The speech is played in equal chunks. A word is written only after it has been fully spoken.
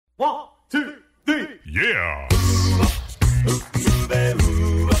1, 2, 3. Yeah!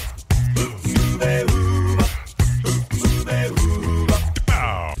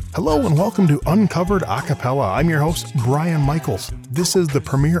 Hello and welcome to Uncovered Acapella. I'm your host, Brian Michaels. This is the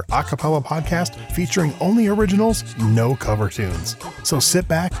premier acapella podcast featuring only originals, no cover tunes. So sit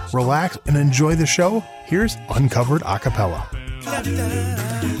back, relax, and enjoy the show. Here's Uncovered Acapella.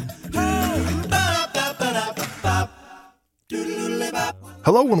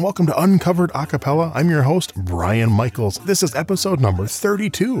 Hello and welcome to Uncovered Acapella. I'm your host, Brian Michaels. This is episode number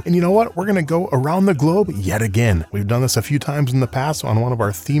 32. And you know what? We're going to go around the globe yet again. We've done this a few times in the past on one of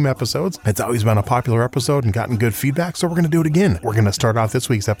our theme episodes. It's always been a popular episode and gotten good feedback, so we're going to do it again. We're going to start off this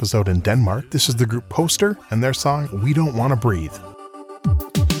week's episode in Denmark. This is the group Poster and their song, We Don't Want to Breathe.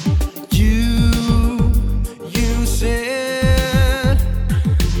 You said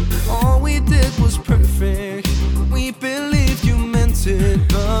all we did was perfect. We believed you meant it,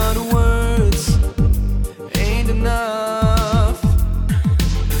 but words ain't enough.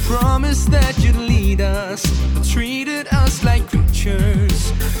 Promised that you'd lead us, but treated us like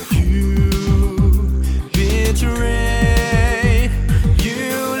creatures. You betrayed,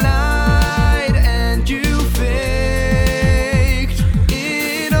 you lied, and you faked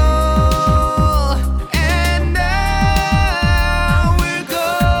it all. And now we're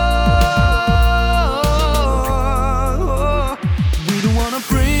gone. We don't wanna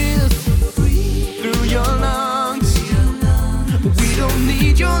breathe through your lungs. We don't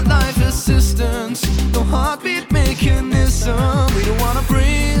need your life assistance, no heartbeat mechanism. We don't wanna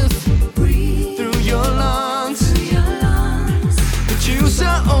breathe through your lungs. We choose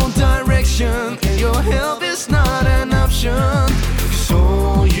our own direction, and your help is not an option. 'Cause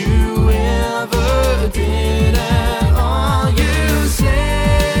all you ever did and all you said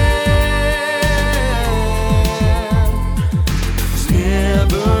was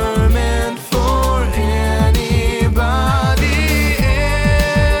never meant for anybody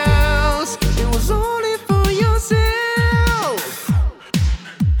else. It was only for yourself.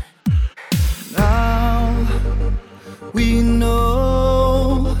 Now we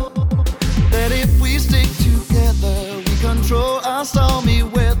know that if we stick together, we control our stormy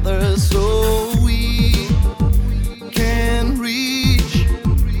weather, so we can reach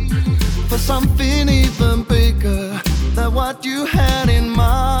for something even bigger than what you had in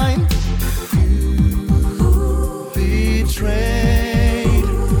mind. You betrayed,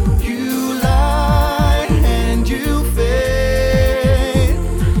 you lied, and you faked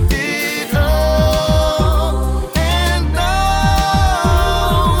it all. And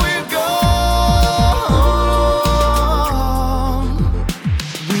now we're gone.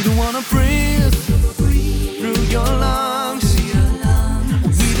 We don't wanna breathe through your lungs.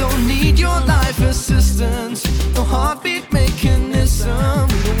 We don't need your life assistance, no heartbeat mechanism.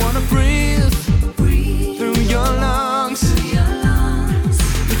 We don't wanna breathe through your lungs.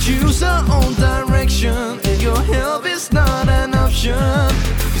 We choose our own direction, and your help is not an option.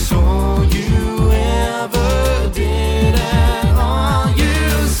 'Cause all you ever did and all you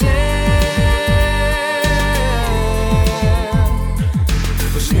said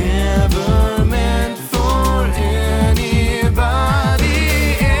was never meant for anybody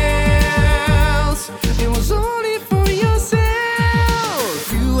else. It was only for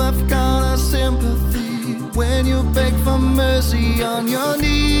yourself. You have got a sympathy when you beg for mercy on your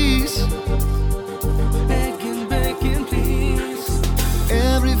knees. Begging, please.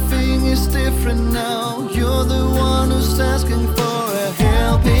 Everything is different now. You're the one who's asking for a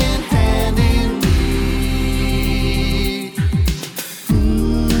helping hand in need.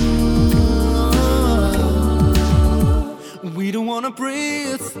 We don't wanna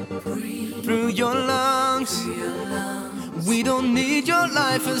breathe through your lungs. We don't need your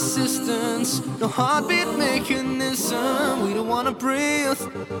life assistance, no heartbeat mechanism. We don't wanna breathe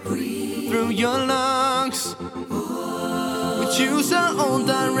through your lungs. We choose our own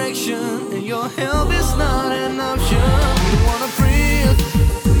direction, and your help is not an option. We don't wanna breathe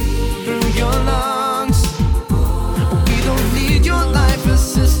through your lungs. We don't need your life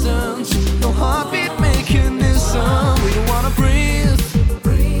assistance, no heartbeat mechanism. We don't wanna breathe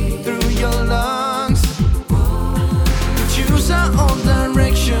through your lungs. We choose our own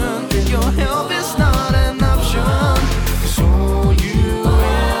direction, and your help is not an option. 'Cause all you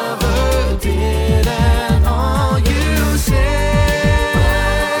ever did and all you said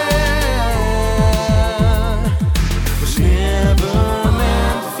was never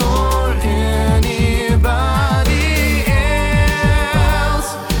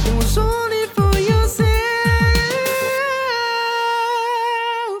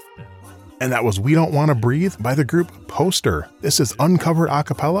And that was We Don't Want to Breathe by the group Poster. This is Uncovered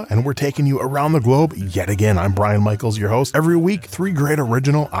Acapella, and we're taking you around the globe yet again. I'm Brian Michaels, your host. Every week, 3 great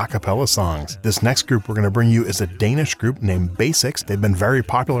original acapella songs. This next group we're going to bring you is a Danish group named Basics. They've been very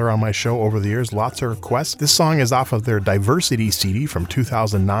popular on my show over the years, lots of requests. This song is off of their Diversity CD from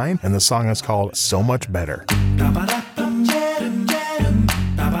 2009, and the song is called So Much Better.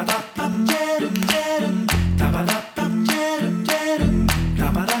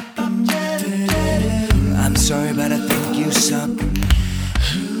 Sorry, but I think you suck.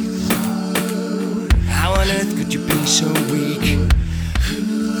 How on earth could you be so weak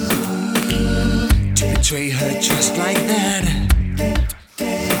to betray her just like that?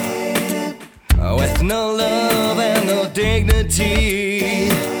 With no love and no dignity.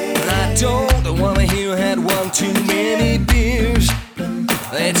 I don't wanna hear you had one too many beers.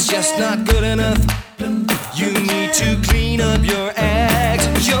 It's just not good enough. You need to clean up your act.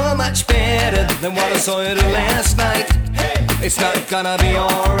 You're much better than what I saw you do last night. It's not gonna be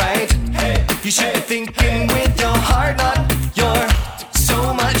alright. You should be thinking with your heart, not you're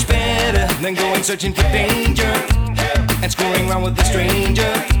so much better than going searching for danger and screwing around with a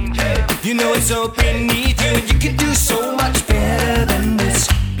stranger. You know it's so beneath you, and you can do so much better than this.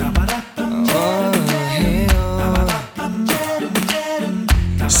 Oh, hell.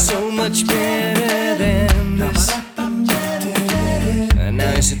 So much better than this. And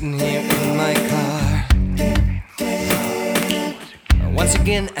now you're sitting here in my car, once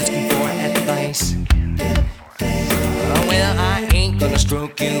again asking for advice. Oh, well, I ain't gonna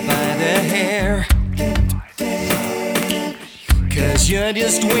stroke you by the hair, 'cause you're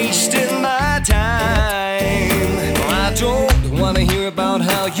just wasting my time. I don't wanna hear about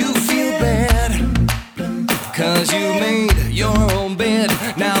how you feel bad, 'cause you made your own bed.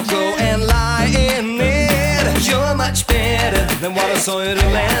 Now go and lie in it. You're much better than what I saw you do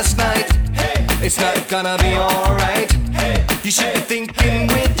last night. It's not gonna be alright. You should be thinking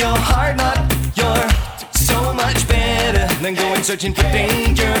with your heart, not you're so much better than going searching for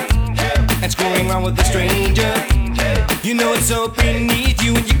danger and screwing around with a stranger. You know it's so beneath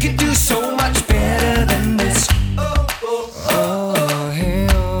you, and you can do so much better than this. Oh,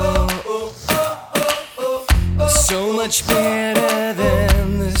 hell. So much better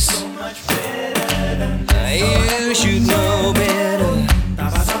than this. You should know better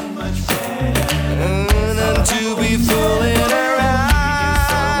than to be fooling around.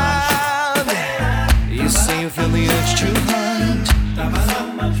 You say you feel the urge to hunt.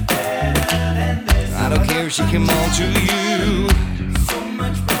 I don't care if she came on to you.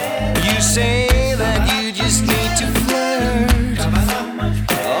 You say that you just need to flirt.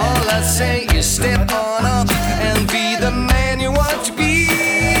 All I say is step on up and be the man you want to be.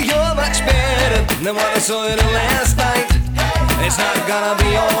 You're much better than what I saw you last night. It's not gonna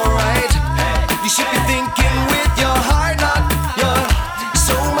be alright. You should be thinking with your heart, not you're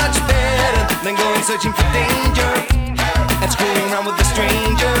so much better than going searching for danger and screwing around with a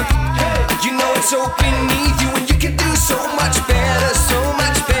stranger. You know it's so beneath you, and you can do so much better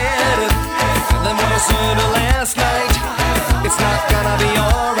than what I saw you last night. It's not gonna be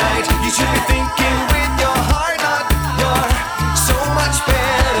alright. You should be thinking with your heart, not you're so much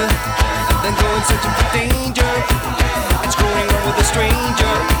better than going searching for danger and screwing around with a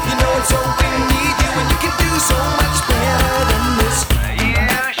stranger. You know it's so beneath you, and you can do so much better than this. You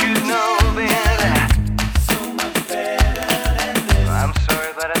should know better. So much better than this. I'm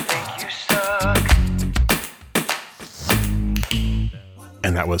sorry, but I think you suck.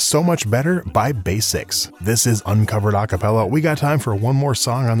 And that was So Much Better by Basics. This is Uncovered Acapella. We got time for one more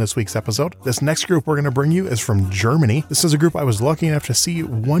song on this week's episode. This next group we're going to bring you is from Germany. This is a group I was lucky enough to see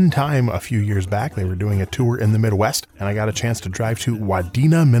one time a few years back. They were doing a tour in the Midwest, and I got a chance to drive to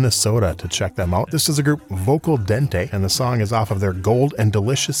Wadena, Minnesota to check them out. This is a group Vocal Dente, and the song is off of their Gold and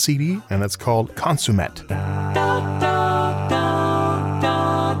Delicious CD, and it's called Consumet.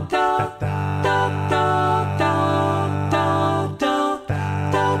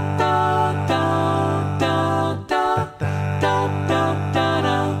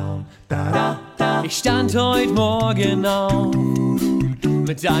 Ich stand heute Morgen auf,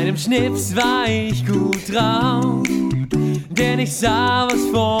 mit einem Schnips war ich gut drauf, denn ich sah, was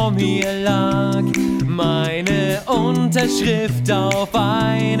vor mir lag, meine Unterschrift auf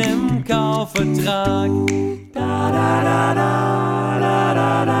einem Kaufvertrag.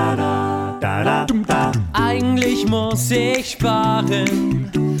 Eigentlich muss ich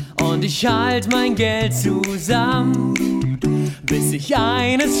sparen und ich halt mein Geld zusammen, bis ich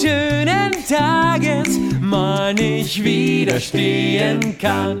eines schönen Tages mal nicht widerstehen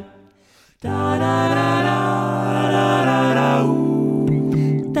kann.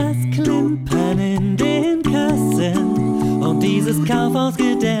 Das klimpert Kaufhaus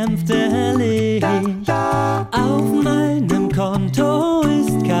gedämpfte Licht. Auf meinem Konto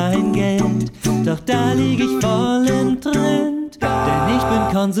ist kein Geld, doch da lieg ich voll im Trend, denn ich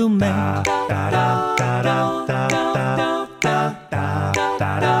bin Konsument.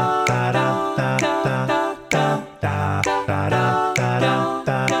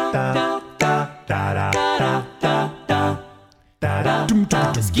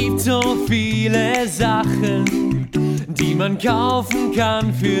 Es gibt so viele Sachen, die man kaufen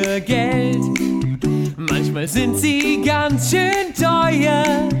kann für Geld. Manchmal sind sie ganz schön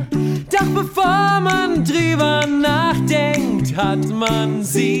teuer, doch bevor man drüber nachdenkt, hat man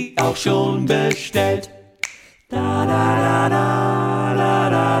sie auch schon bestellt.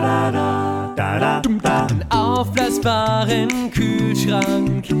 Einen aufblasbaren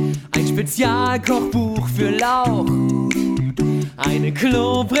Kühlschrank, ein Spezialkochbuch für Lauch, eine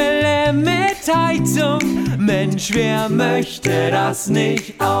Klobrille mit Heizung, Mensch, wer möchte das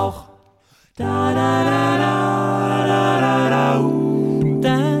nicht auch? Das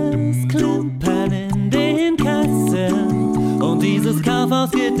Klimpern in den Kassen und dieses Kaufhaus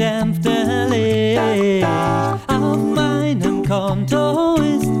gedämpfte Licht. Auf meinem Konto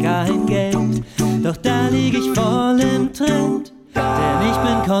ist kein Geld, doch da lieg ich voll im Trend, denn ich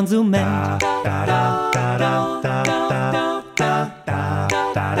bin Konsument.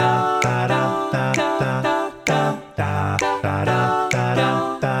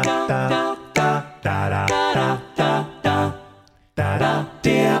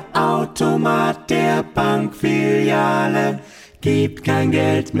 Der Automat der Bankfiliale gibt kein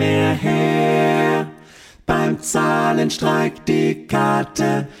Geld mehr her. Beim Zahlen streikt die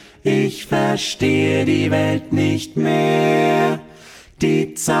Karte, ich verstehe die Welt nicht mehr.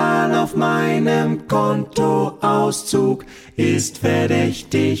 Die Zahl auf meinem Kontoauszug ist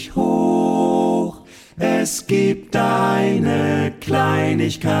verdächtig hoch. Es gibt eine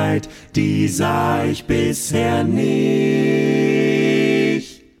Kleinigkeit, die sah ich bisher nicht.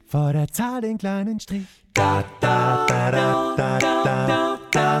 Vor der Zahl den kleinen Strich. Da da da da da da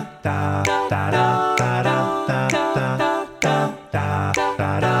da da da da da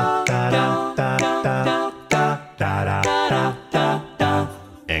da da da.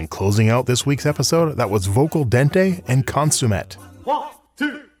 And closing out this week's episode, that was Vocal Dente and Consumet. 1,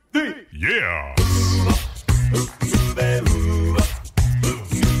 2, 3, yeah!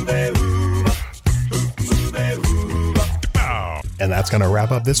 And that's going to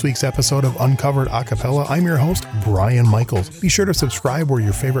wrap up this week's episode of Uncovered Acapella. I'm your host, Brian Michaels. Be sure to subscribe where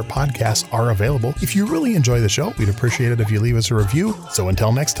your favorite podcasts are available. If you really enjoy the show, we'd appreciate it if you leave us a review. So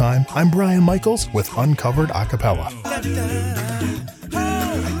until next time, I'm Brian Michaels with Uncovered Acapella.